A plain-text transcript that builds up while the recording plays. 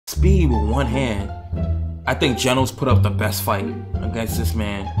speed with one hand. I think Genos put up the best fight against this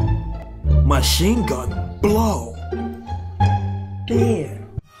man. Machine gun blow. Damn.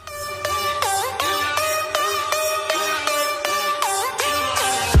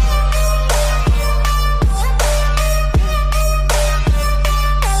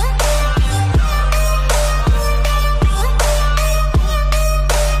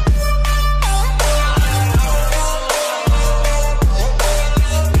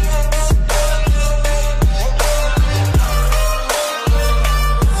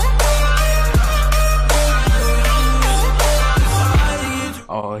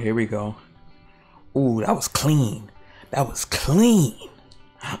 Oh, here we go. Ooh, that was clean. That was clean.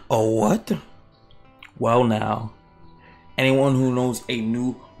 Oh, what? Well, now, anyone who knows a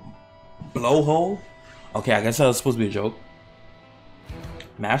new blowhole? Okay, I guess that was supposed to be a joke.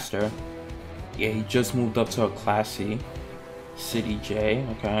 Master. Yeah, he just moved up to a classy City J.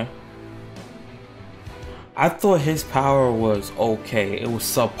 Okay. I thought his power was okay. It was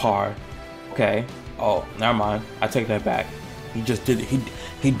subpar. Okay. Oh, never mind. I take that back. He just did.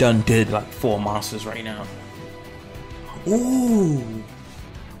 He done did like 4 monsters right now. Ooh,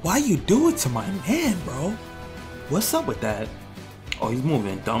 why you do it to my man, bro? What's up with that? Oh, he's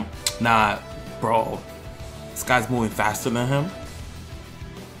moving dumb. Nah, bro. This guy's moving faster than him.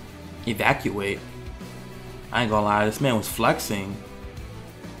 Evacuate. I ain't gonna lie. This man was flexing,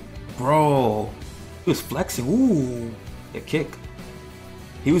 bro. He was flexing. Ooh, a kick.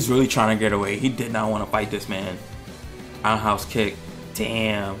 He was really trying to get away. He did not want to fight this man. Roundhouse kick.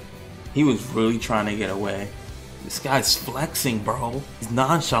 Damn. He was really trying to get away. This guy's flexing, bro. He's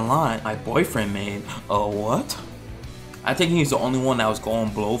nonchalant. My boyfriend made. Oh, what? I think he's the only one that was going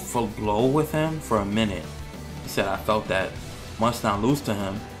blow for blow with him for a minute. He said, I felt that. Must not lose to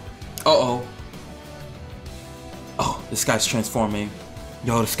him. Uh-oh. Oh, this guy's transforming.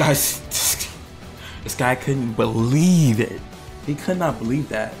 Yo, this guy couldn't believe it. He could not believe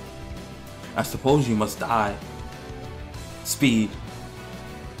that. I suppose you must die. Speed.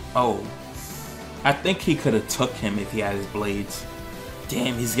 Oh, I think he could have took him if he had his blades.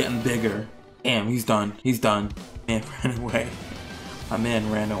 Damn, he's getting bigger. Damn, he's done. He's done. Man ran away. My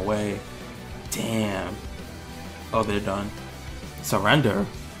man ran away. Damn. Oh, they're done. Surrender.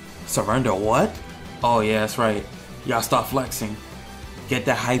 Surrender what? Oh yeah, that's right. Y'all start flexing. Get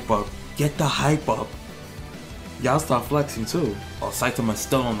the hype up. Get the hype up. Y'all start flexing too. Oh, Saitama's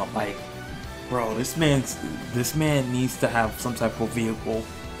still on the bike. Bro, this man needs to have some type of vehicle.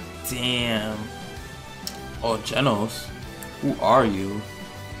 Damn. Oh, Genos, who are you?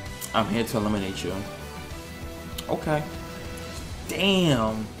 I'm here to eliminate you. Okay.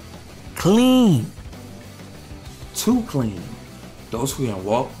 Damn. Clean. Too clean. Those who can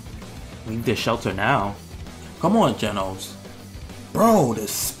walk, leave their shelter now. Come on, Genos. Bro, the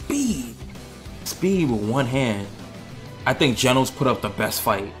speed. Speed with one hand. I think Genos put up the best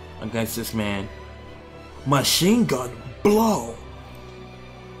fight against this man. Machine gun blow.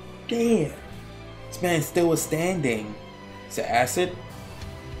 Damn. This man still was standing. Is it acid?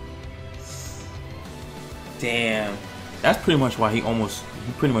 Damn. That's pretty much why he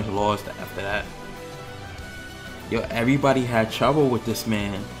pretty much lost after that. Yo, everybody had trouble with this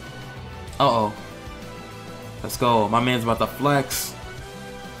man. Uh-oh. Let's go. My man's about to flex.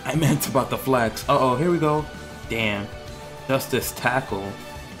 I meant about to flex. Uh-oh, here we go. Damn. Just this tackle.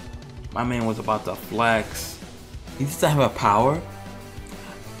 My man was about to flex. He used to have a power.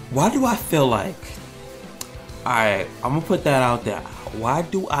 Why do I feel like... Alright, I'm gonna put that out there. Why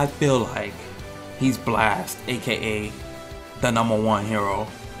do I feel like he's Blast, aka the #1 hero?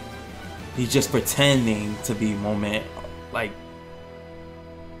 He's just pretending to be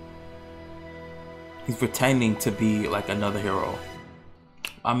he's pretending to be like another hero.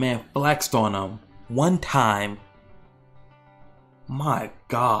 My man flexed on him one time. My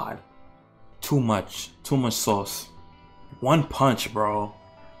god. Too much sauce. One punch, bro.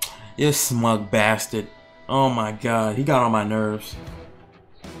 You smug bastard. Oh my god, he got on my nerves.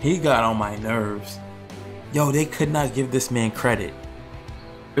 He got on my nerves. Yo, they could not give this man credit.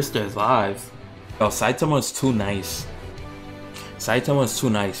 Krista is live. Yo, Saitama's too nice. Saitama's too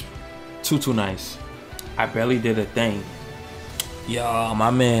nice. Too nice. I barely did a thing. Yo, my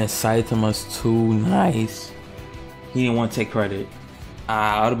man Saitama's too nice. He didn't want to take credit.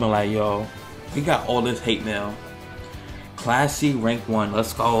 I would have been like, yo, we got all this hate mail. Classy, rank 1,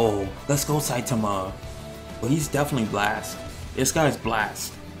 let's go. Let's go, Saitama. But he's definitely Blast. This guy's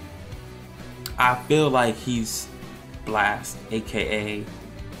Blast. I feel like he's Blast, aka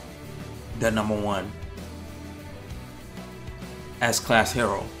the #1 S-class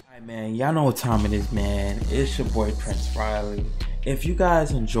hero. Alright man, y'all know what time it is, man. It's your boy Prince Riley. if you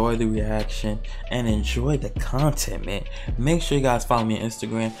guys enjoy the reaction and enjoy the content, man, make sure you guys follow me on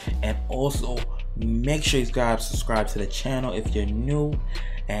Instagram, and also make sure you guys subscribe to the channel if you're new,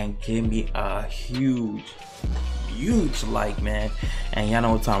 and give me a huge like, man. And y'all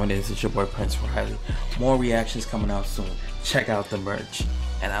know what time it is. It's your boy Prince Riley. More reactions coming out soon. Check out the merch,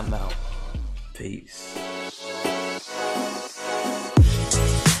 and I'm out. Peace.